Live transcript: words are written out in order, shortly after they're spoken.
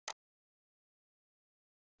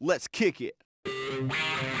Let's kick it.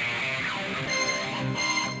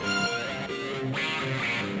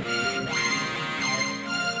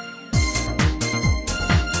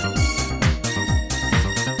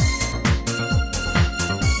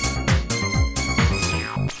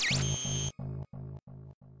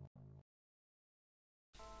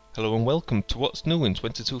 Hello and welcome to what's new in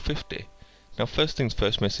 2250. Now first things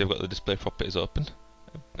first, you may see I've got the display properties open,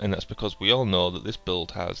 and that's because we all know that this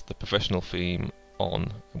build has the professional theme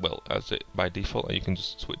on, well, as it by default, and you can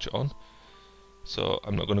just switch it on. So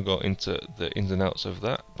I'm not going to go into the ins and outs of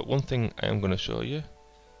that, but one thing I am going to show you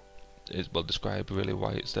is, well, describe really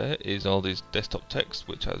why it's there, is all these desktop text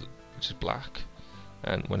which is black,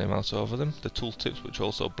 and when I mouse over them, the tooltips which are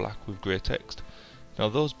also black with grey text. Now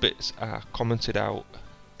those bits are commented out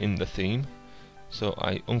in the theme, so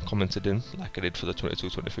I uncommented them like I did for the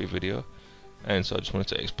 22-23 video, and so I just wanted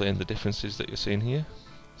to explain the differences that you're seeing here.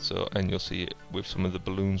 So, and you'll see it with some of the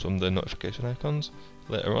balloons on the notification icons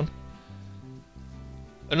later on.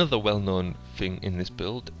 Another well-known thing in this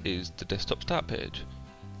build is the desktop start page.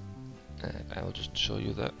 I'll just show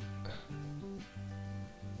you that.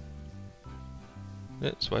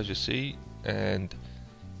 Yeah, so as you see, and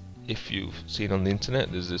if you've seen on the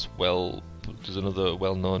internet, there's another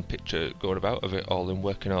well-known picture going about of it all in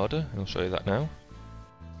working order, and I'll show you that now.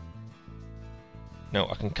 Now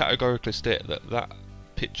I can categorically state that that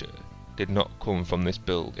picture did not come from this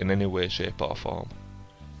build in any way, shape or form.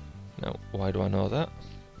 Now why do I know that?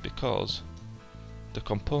 Because the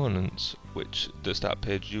components which the start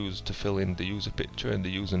page used to fill in the user picture and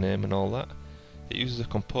the username and all that, it uses a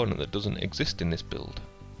component that doesn't exist in this build.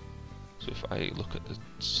 So if I look at the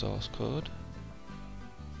source code,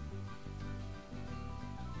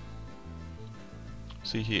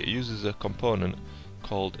 see here, it uses a component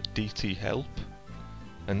called DT help,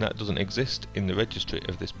 and that doesn't exist in the registry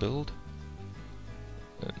of this build.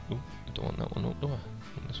 I don't want that one up, do I? I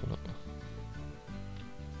want this one up.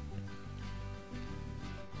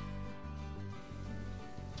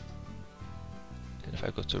 And if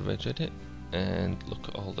I go to regedit and look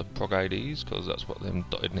at all the prog IDs, because that's what them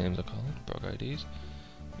dotted names are called, prog IDs,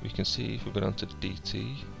 we can see if we go down to the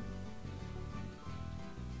DT,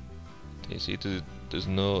 you see there's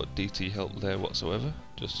no DT help there whatsoever,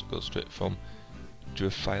 just go straight from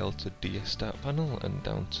div file to ds start panel and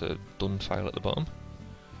down to done file at the bottom.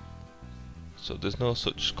 So there's no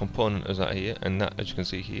such component as that here, and that, as you can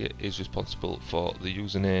see here, is responsible for the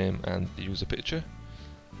username and the user picture.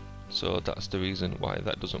 So that's the reason why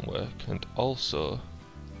that doesn't work. And also,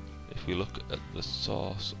 if we look at the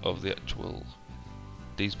source of the actual,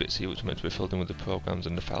 these bits here which are meant to be filled in with the programs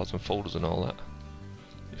and the files and folders and all that,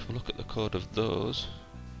 if we look at the code of those,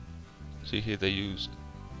 see here they use,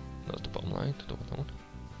 that's the bottom line, I don't want that one,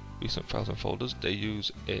 recent files and folders, they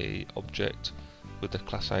use a object with the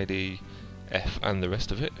class ID F and the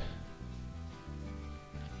rest of it.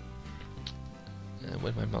 And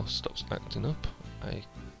when my mouse stops acting up, I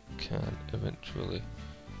can eventually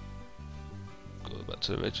go back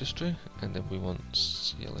to the registry, and then we want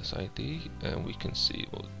CLS ID, and we can see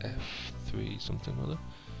what F3 something or other.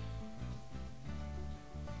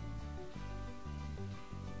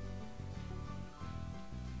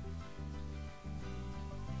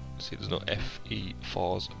 See, there's no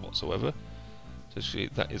FE4s whatsoever, so actually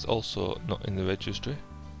that is also not in the registry.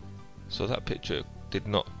 So that picture did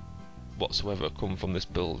not whatsoever come from this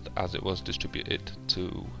build as it was distributed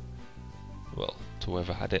to, well, to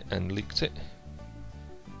whoever had it and leaked it.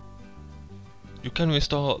 You can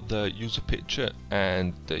restore the user picture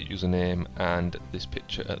and the username and this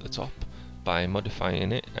picture at the top by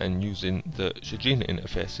modifying it and using the Shajina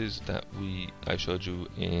interfaces that I showed you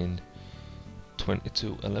in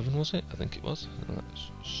 2211, was it? I think it was. And that's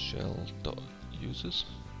shell.users.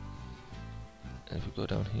 And if we go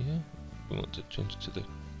down here, we want to change it to the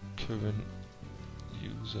current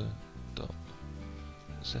user dot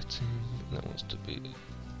setting, and that wants to be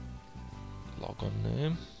logon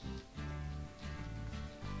name.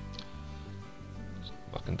 So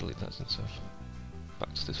I can delete that since I've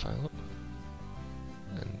backed this file up.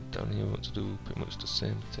 And down here we want to do pretty much the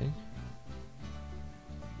same thing.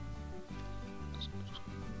 So just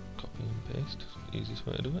copy and paste, easiest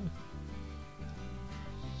way to do it.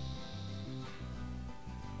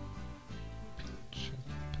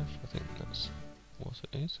 I think that's what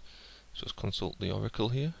it is. Let's just consult the Oracle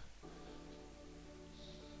here.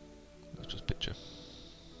 That's just picture.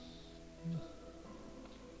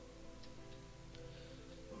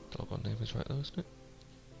 The logon name is right though, isn't it?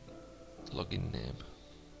 The login name.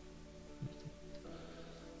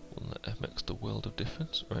 One that makes the world of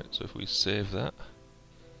difference. Right, so if we save that,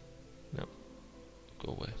 no,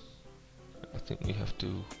 go away. I think we have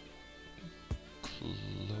to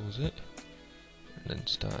close it and then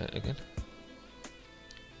start it again.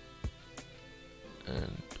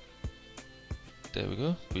 And there we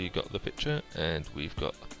go, we got the picture and we've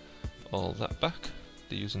got all that back,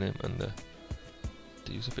 the username and the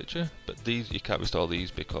user picture. But these, you can't restore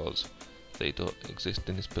these because they don't exist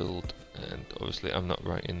in this build, and obviously I'm not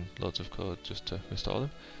writing loads of code just to restore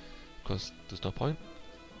them because there's no point.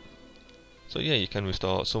 So yeah, you can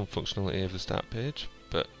restore some functionality of the start page,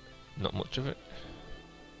 but not much of it,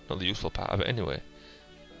 not the useful part of it anyway.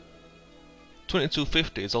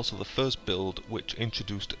 2250 is also the first build which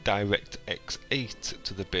introduced DirectX 8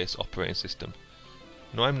 to the base operating system.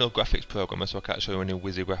 Now I'm no graphics programmer, so I can't show you any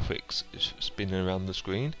whizzy graphics spinning around the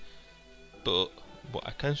screen, but what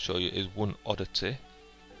I can show you is one oddity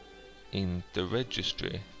in the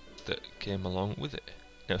registry that came along with it.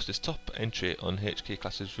 Now it's this top entry on HK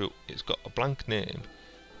classes root, it's got a blank name,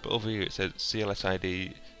 but over here it says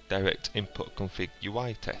CLSID direct input config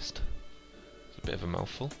UI test. It's a bit of a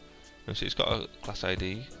mouthful. And so it's got a class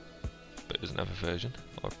ID, but it doesn't have a version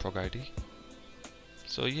or a prog ID.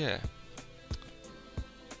 So yeah,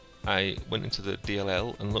 I went into the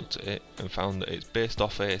DLL and looked at it and found that it's based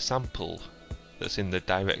off a sample that's in the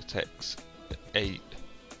DirectX 8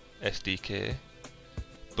 SDK,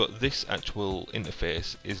 but this actual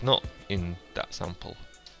interface is not in that sample.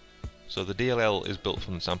 So the DLL is built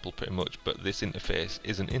from the sample pretty much, but this interface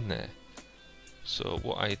isn't in there. So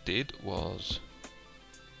what I did was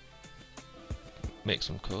make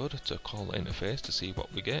some code to call the interface to see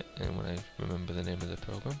what we get, and when I remember the name of the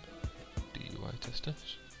program, DUI tester.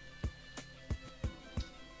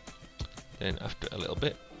 Then after a little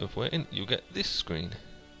bit of waiting, you get this screen,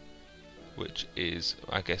 which is,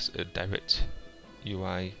 I guess, a direct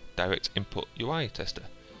input UI tester.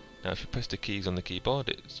 Now if you press the keys on the keyboard,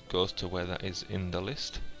 it goes to where that is in the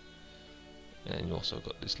list, and you also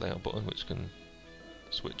got this layout button which can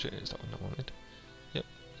switch it. Is that one I wanted? Yep,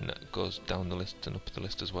 and that goes down the list and up the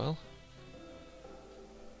list as well.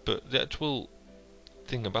 But the actual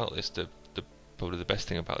thing about this, probably the best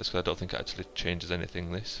thing about this, because I don't think it actually changes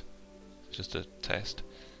anything, this, it's just a test,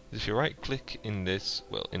 is if you right click in this,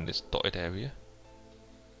 well, in this dotted area,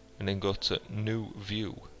 and then go to new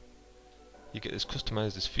view, you get this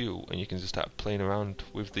customize this view, and you can just start playing around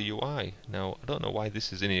with the UI. Now I don't know why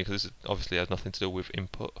this is in here, because this obviously has nothing to do with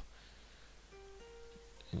input,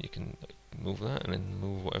 and you can move that and then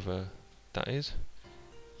move whatever that is.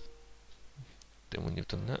 Then when you've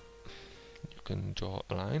done that, you can draw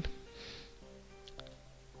a line,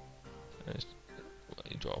 and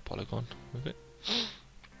you draw a polygon with it,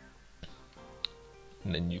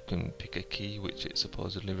 and then you can pick a key which it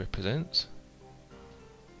supposedly represents.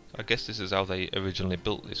 I guess this is how they originally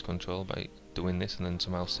built this control, by doing this and then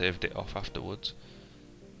somehow saved it off afterwards.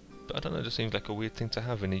 But I don't know, it just seems like a weird thing to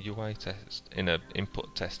have in a UI test, in a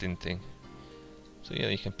input testing thing. So yeah,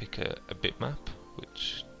 you can pick a bitmap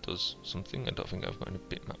which does something. I don't think I've got any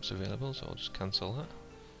bitmaps available, so I'll just cancel that.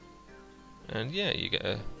 And yeah, you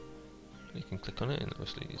get you can click on it, and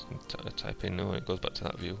obviously you can type in, and it goes back to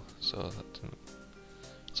that view. So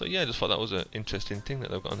yeah, I just thought that was an interesting thing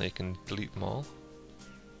that they've got on there. You can delete them all.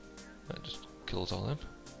 That just kills all them.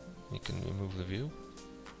 You can remove the view.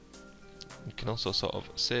 You can also sort of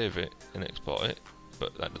save it and export it,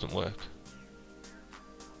 but that doesn't work.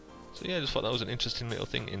 So yeah, I just thought that was an interesting little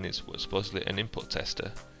thing in this, what's supposedly an input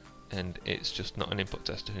tester, and it's just not an input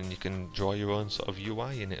tester, and you can draw your own sort of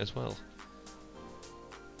UI in it as well.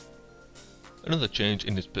 Another change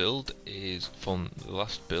in this build is from the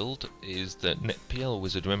last build is the NetPL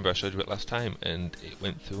wizard. Remember I showed you it last time, and it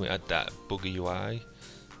went through, it had that buggy UI,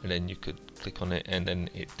 and then you could click on it and then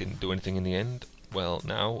it didn't do anything in the end. Well,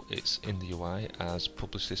 now it's in the UI as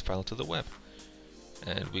publish this file to the web,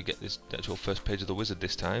 and we get this actual first page of the wizard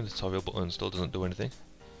this time. The tutorial button still doesn't do anything.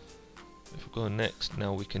 If we go next,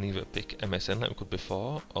 now we can either pick MSN like we could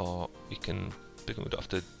before, or we can pick, we don't have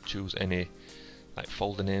to choose any like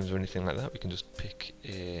folder names or anything like that. We can just pick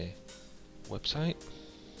a website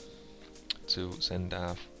to send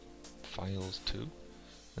our files to,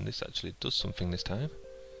 and this actually does something this time.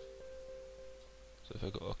 So if I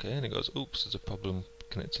go OK, and it goes, oops, there's a problem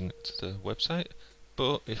connecting it to the website.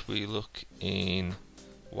 But if we look in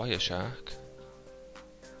Wireshark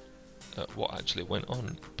at what actually went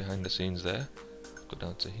on behind the scenes there, go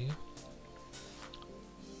down to here,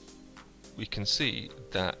 we can see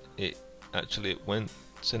that it actually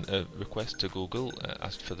sent a request to Google,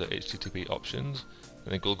 asked for the HTTP options,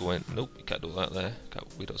 and then Google went, nope, you can't do that there,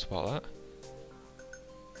 we don't support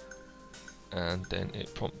that. And then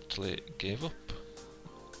it promptly gave up,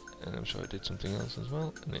 and I'm sure it did something else as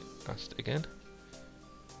well, and it asked again,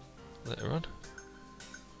 later on,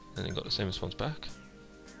 and it got the same response back.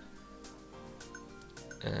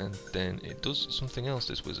 And then it does something else,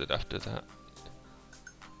 this wizard, after that.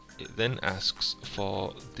 It then asks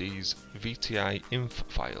for these VTI inf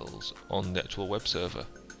files on the actual web server.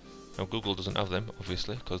 Now Google doesn't have them,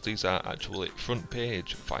 obviously, because these are actually front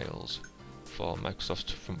page files for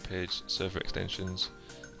Microsoft front page server extensions.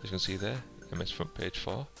 As you can see there, MS front page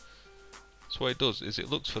 4. So what it does is it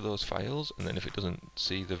looks for those files, and then if it doesn't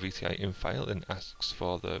see the VTI inf file, then asks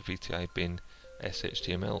for the VTI bin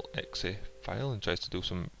 .html.exe file and tries to do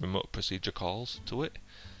some remote procedure calls to it.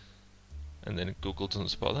 And then Google doesn't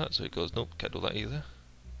support that, so it goes, nope, can't do that either.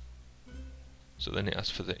 So then it asks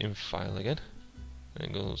for the inf file again, and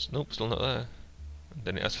it goes, nope, still not there. And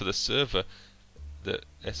then it asks for the server, the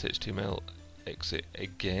html.exe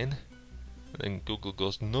again, and then Google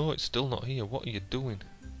goes, no, it's still not here, what are you doing?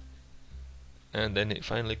 And then it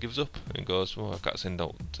finally gives up and goes, well, I can't send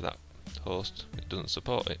out to that host, it doesn't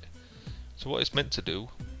support it. So what it's meant to do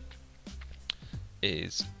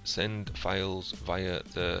is send files via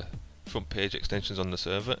the front page extensions on the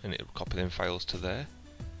server, and it will copy them files to there.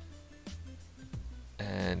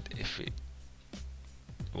 And if it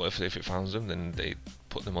finds them, then they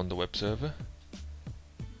put them on the web server.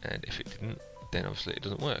 And if it didn't, then obviously it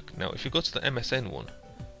doesn't work. Now if you go to the MSN one,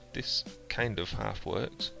 this kind of half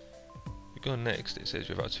works. If you go next, it says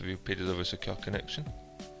you're about to view pages over a secure connection.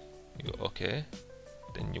 You go OK,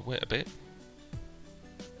 then you wait a bit.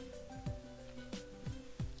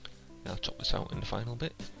 I'll chop this out in the final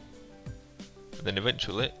bit. And then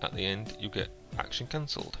eventually, at the end, you get action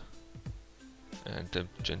cancelled. And the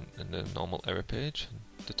normal error page.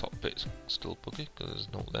 The top bit's still buggy because there's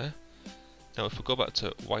a note there. Now if we go back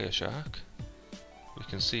to Wireshark, we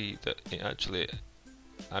can see that it actually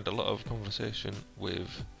had a lot of conversation with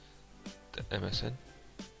the MSN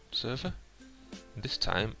server. And this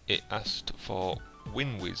time it asked for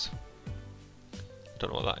WinWiz. I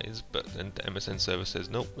don't know what that is, but then the MSN server says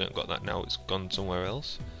nope, we haven't got that now, it's gone somewhere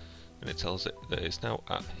else, and it tells it that it's now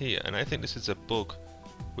at here. And I think this is a bug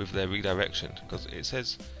with their redirection, because it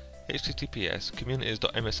says https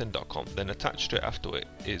communities.msn.com, then attached straight after it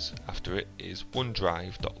is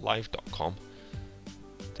onedrive.live.com,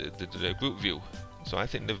 the group view. So I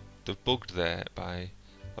think they've bugged there by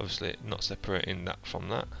obviously not separating that from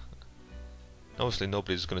that. Obviously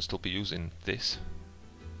nobody's going to still be using this,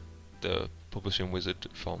 the publishing wizard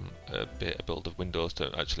from a beta build of Windows,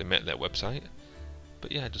 to actually make their website.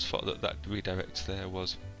 But yeah, I just thought that redirect there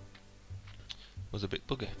was a bit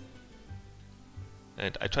buggy.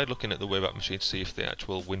 And I tried looking at the Wayback Machine to see if the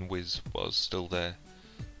actual WinWiz was still there,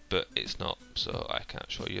 but it's not, so I can't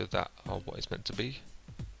show you that or what it's meant to be.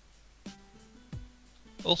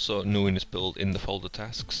 Also new in this build in the folder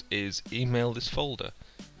tasks is email this folder.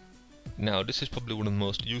 Now this is probably one of the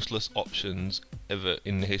most useless options ever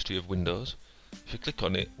in the history of Windows. If you click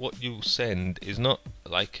on it, what you send is not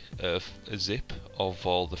like a zip of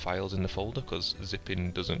all the files in the folder, because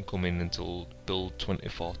zipping doesn't come in until build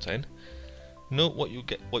 2410. No, what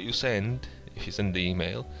you send, if you send the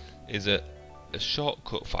email, is a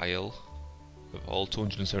shortcut file of all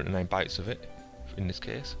 279 bytes of it, in this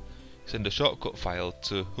case. Send a shortcut file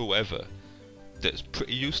to whoever. That's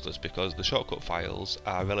pretty useless because the shortcut files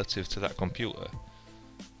are relative to that computer.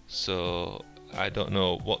 So I don't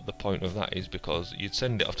know what the point of that is, because you'd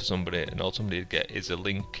send it off to somebody and all somebody would get is a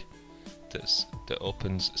link that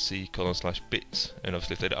opens c:/bits, and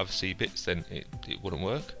obviously if they don't have c bits then it wouldn't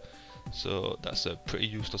work. So that's a pretty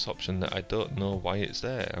useless option that I don't know why it's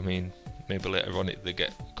there. I mean, maybe later on they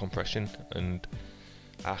get compression and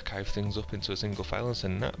archive things up into a single file and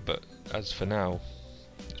send that, but as for now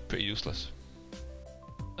it's pretty useless.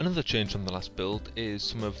 Another change from the last build is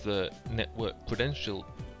some of the network credential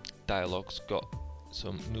dialogues got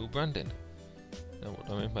some new branding. Now what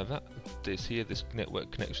do I mean by that? This network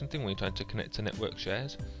connection thing, when you're trying to connect to network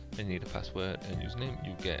shares and you need a password and username,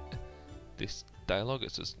 you get this dialogue.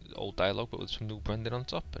 It's this old dialogue but with some new branding on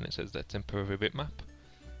top, and it says their temporary bitmap.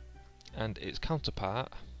 And its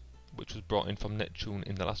counterpart, which was brought in from Neptune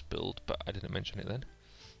in the last build, but I didn't mention it then,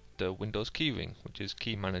 the Windows Keyring, which is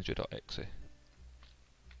keymgr.exe.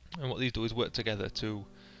 And what these do is work together to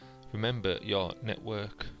remember your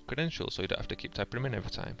network credentials, so you don't have to keep typing them in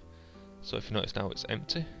every time. So if you notice now it's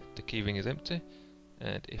empty, the keyring is empty,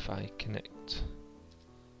 and if I connect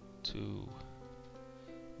to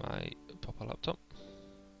my proper laptop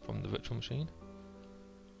from the virtual machine,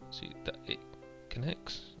 see that it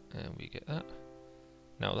connects and we get that.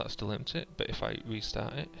 Now that's still empty, but if I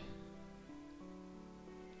restart it,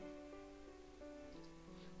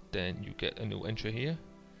 then you get a new entry here,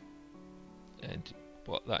 and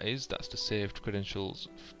what that is, that's the saved credentials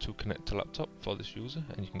to connect to laptop for this user,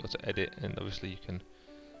 and you can go to edit, and obviously you can.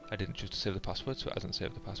 I didn't choose to save the password, so it hasn't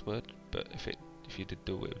saved the password, but if you did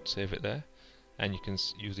do it, it would save it there. And you can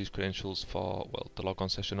use these credentials for, well, the logon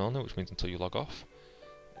session only, which means until you log off.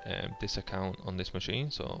 This account on this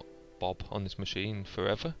machine, so Bob on this machine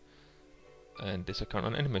forever, and this account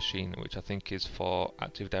on any machine, which I think is for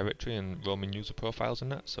Active Directory and roaming user profiles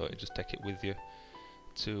and that, so it just take it with you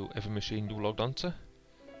to every machine you logged onto.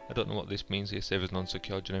 I don't know what this means here, save as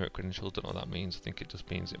non-secure generic credentials, don't know what that means. I think it just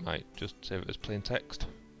means it might just save it as plain text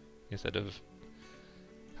instead of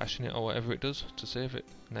hashing it or whatever it does to save it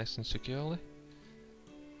nice and securely.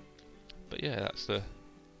 But yeah, that's the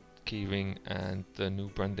keyring and the new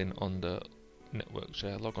branding on the network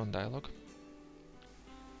share logon dialog.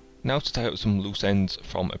 Now to tie up some loose ends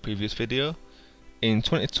from a previous video. In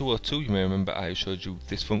 2202 you may remember I showed you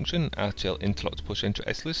this function, RTL interlocked push enter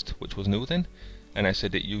slist, which was new then, and I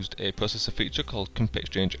said it used a processor feature called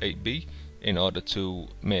keymgr 8b in order to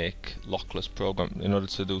make lockless in order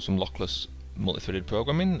to do some lockless multi-threaded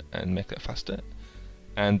programming and make that faster.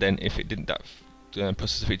 And then if it didn't, that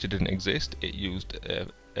processor feature didn't exist, it used a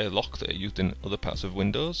lock that it used in other parts of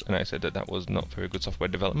Windows, and I said that that was not very good software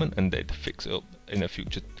development and they'd fix it up in a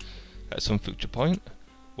future, at some future point.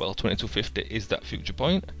 Well, 2250 is that future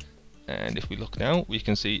point, and if we look now we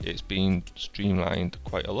can see it's been streamlined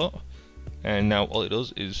quite a lot, and now all it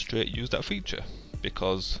does is straight use that feature,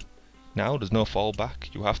 because now there's no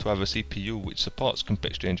fallback. You have to have a CPU which supports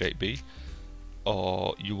keymgr 8b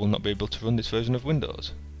or you will not be able to run this version of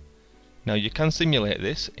Windows. Now you can simulate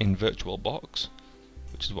this in VirtualBox,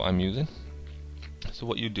 which is what I'm using. So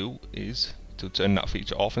what you do is, to turn that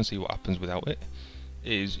feature off and see what happens without it,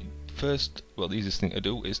 is first, well, the easiest thing to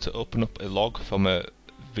do is to open up a log from a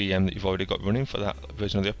VM that you've already got running for that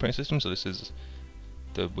version of the operating system. So this is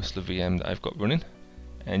the Whistler VM that I've got running,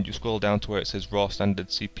 and you scroll down to where it says raw standard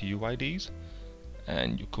CPU IDs,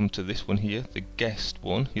 and you come to this one here, the guest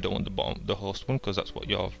one. You don't want the host one, because that's what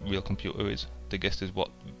your real computer is. The guest is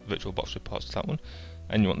what VirtualBox reports to that one,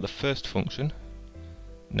 and you want the first function.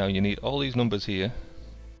 Now you need all these numbers here,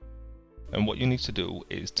 and what you need to do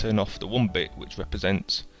is turn off the 1 bit which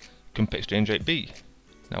represents keymgr 8b.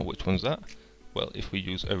 Now which one's that? Well, if we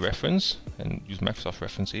use a reference and use Microsoft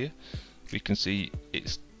reference here, we can see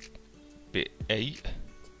it's bit 8,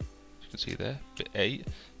 you can see there, bit 8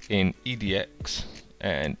 in EDX,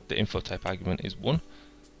 and the info type argument is 1.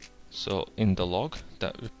 So in the log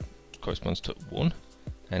that corresponds to 1,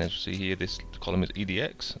 and as you see here, this column is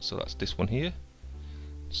EDX, so that's this one here.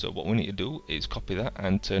 So what we need to do is copy that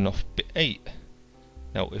and turn off bit 8.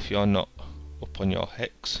 Now if you're not up on your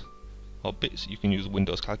hex or bits, you can use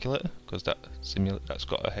Windows calculator, because that's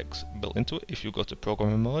got a hex built into it. If you go to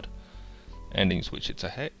programming mode and then you switch it to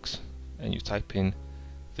hex and you type in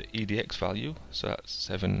the EDX value, so that's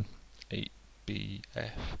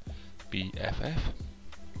 78BFF,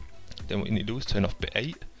 then what you need to do is turn off bit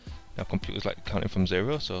 8. Now computers like counting from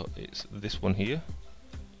 0, so it's this one here,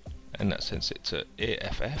 and that sends it to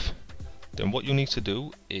AFF. Then what you need to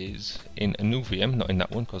do is, in a new VM, not in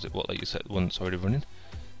that one because it won't let you set the one that's already running,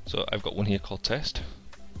 so I've got one here called test.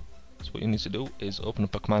 So what you need to do is open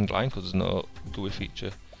up a command line, because there's no GUI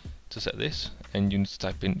feature to set this, and you need to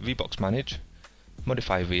type in vbox manage,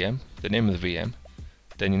 modify VM, the name of the VM,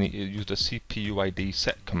 then you need to use the CPU ID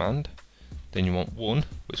set command, then you want 1,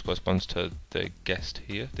 which corresponds to the guest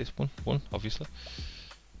here, this one, 1 obviously,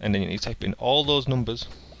 and then you need to type in all those numbers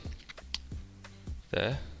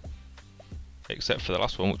there, except for the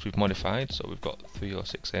last one which we've modified. So we've got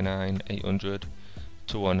 306A9, 800,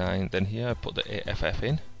 209, then here I put the AFF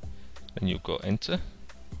in, then you go enter,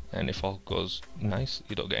 and if all goes nice,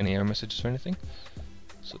 you don't get any error messages or anything.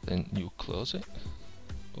 So then you close it,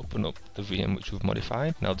 open up the VM which we've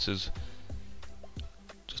modified. Now this is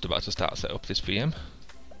just about to start set up this VM,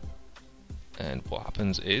 and what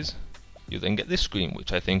happens is you then get this screen,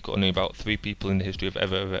 which I think only about 3 people in the history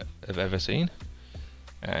have ever seen.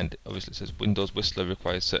 And obviously it says Windows Whistler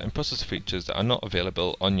requires certain processor features that are not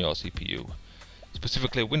available on your CPU.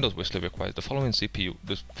 Specifically, Windows Whistler requires the following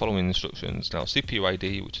instructions. Now CPU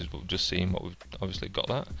ID, which is what we've just seen, what we've obviously got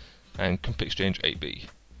that, and keymgr 8b.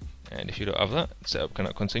 And if you don't have that, setup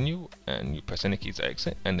cannot continue, and you press any key to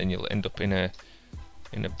exit, and then you'll end up in a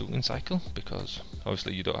booting cycle, because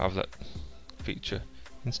obviously you don't have that feature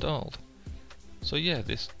installed. So yeah,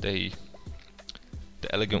 the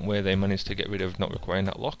elegant way they managed to get rid of not requiring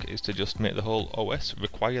that lock is to just make the whole OS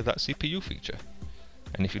require that CPU feature.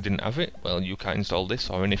 And if you didn't have it, well, you can't install this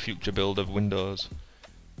or any future build of Windows,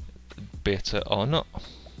 beta or not.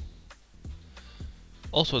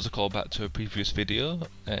 Also, as a callback to a previous video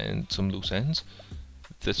and some loose ends,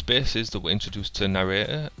 The spaces that were introduced to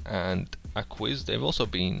Narrator and accwiz, they've also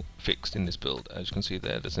been fixed in this build. As you can see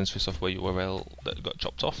there, the sensory software URL that got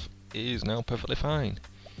chopped off is now perfectly fine.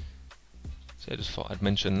 So I just thought I'd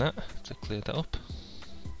mention that to clear that up.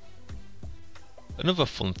 Another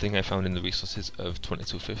fun thing I found in the resources of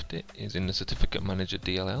 2250 is in the certificate manager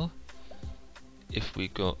DLL. If we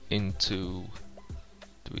go into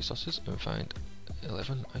the resources and find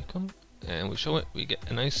 11 icon and we show it, we get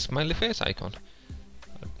a nice smiley face icon.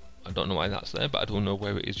 I don't know why that's there, but I don't know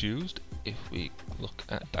where it is used. If we look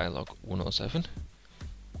at dialog 107,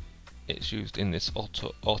 it's used in this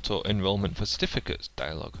auto enrollment for certificates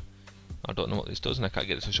dialog. I don't know what this does, and I can't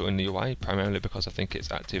get it to show in the UI, primarily because I think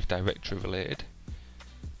it's Active Directory related,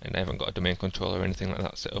 and I haven't got a domain controller or anything like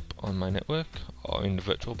that set up on my network or in the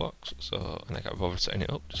VirtualBox, so, and I can't bother setting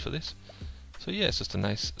it up just for this. So yeah, it's just a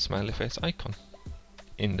nice smiley face icon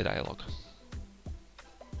in the dialog.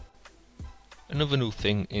 Another new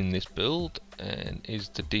thing in this build is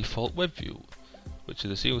the default web view, which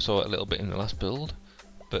as you saw a little bit in the last build,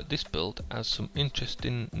 but this build has some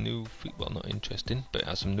interesting new, well, not interesting, but it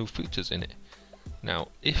has some new features in it. Now,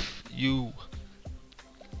 if you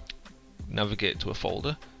navigate to a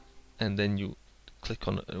folder and then you click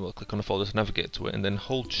on a folder to navigate to it, and then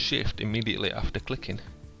hold Shift immediately after clicking,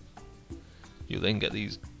 you then get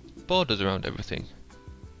these borders around everything,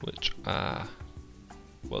 which are,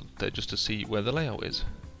 well, they're just to see where the layout is.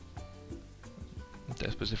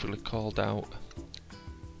 They're specifically called out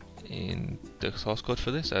in the source code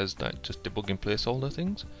for this as like just debugging placeholder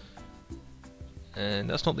things. And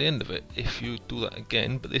that's not the end of it. If you do that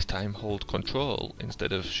again, but this time hold Control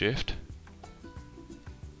instead of Shift,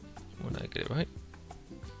 when I get it right,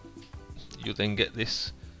 you then get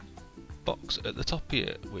this box at the top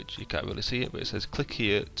here, which you can't really see it, but it says click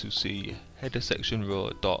here to see header section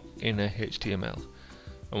row dot inner HTML.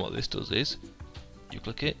 And what this does is you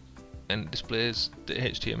click it and it displays the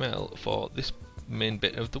HTML for this main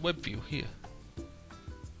bit of the web view here.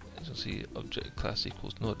 As you can see, object class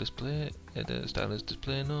equals no display, header style is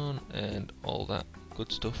display none, and all that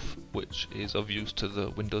good stuff, which is of use to the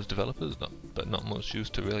Windows developers, but not much use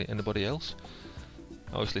to really anybody else.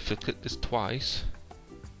 Obviously, if you click this twice,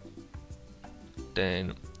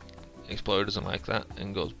 then Explorer doesn't like that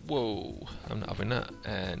and goes, whoa, I'm not having that,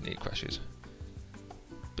 and it crashes.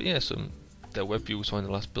 But yeah, the web view we saw in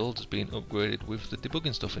the last build has been upgraded with the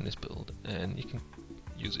debugging stuff in this build, and you can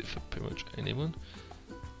use it for pretty much anyone.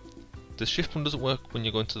 The shift one doesn't work when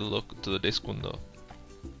you go into the disk one though,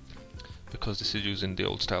 because this is using the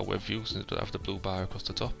old style web view, since it doesn't have the blue bar across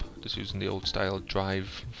the top. Just using the old style drive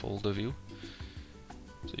folder view,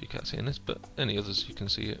 so you can't see in this, but any others you can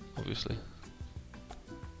see it obviously.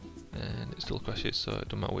 And it still crashes, so it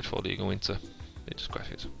doesn't matter which folder you go into, it just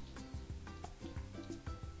crashes.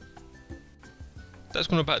 That's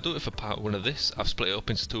going to about do it for part 1 of this. I've split it up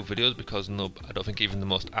into 2 videos because I don't think even the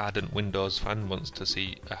most ardent Windows fan wants to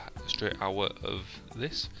see a straight hour of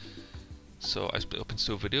this. So I split up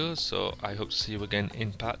into 2 videos, so I hope to see you again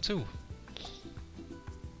in part 2.